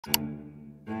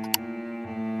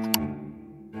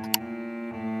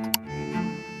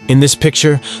In this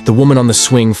picture, the woman on the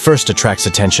swing first attracts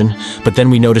attention, but then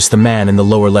we notice the man in the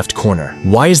lower left corner.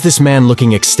 Why is this man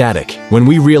looking ecstatic? When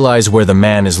we realize where the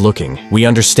man is looking, we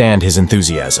understand his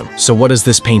enthusiasm. So what does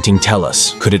this painting tell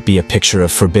us? Could it be a picture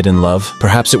of forbidden love?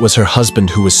 Perhaps it was her husband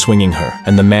who was swinging her,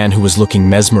 and the man who was looking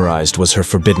mesmerized was her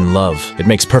forbidden love. It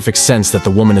makes perfect sense that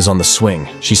the woman is on the swing.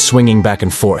 She's swinging back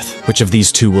and forth. Which of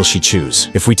these two will she choose?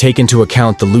 If we take into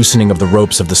account the loosening of the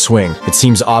ropes of the swing, it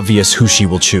seems obvious who she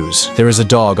will choose. There is a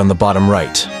dog on the bottom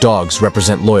right. Dogs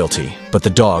represent loyalty, but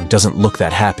the dog doesn't look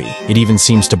that happy. It even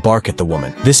seems to bark at the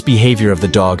woman. This behavior of the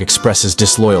dog expresses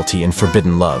disloyalty and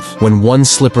forbidden love. When one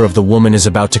slipper of the woman is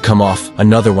about to come off,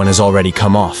 another one has already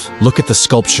come off. Look at the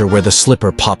sculpture where the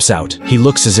slipper pops out. He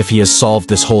looks as if he has solved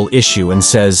this whole issue and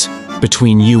says,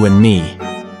 "Between you and me,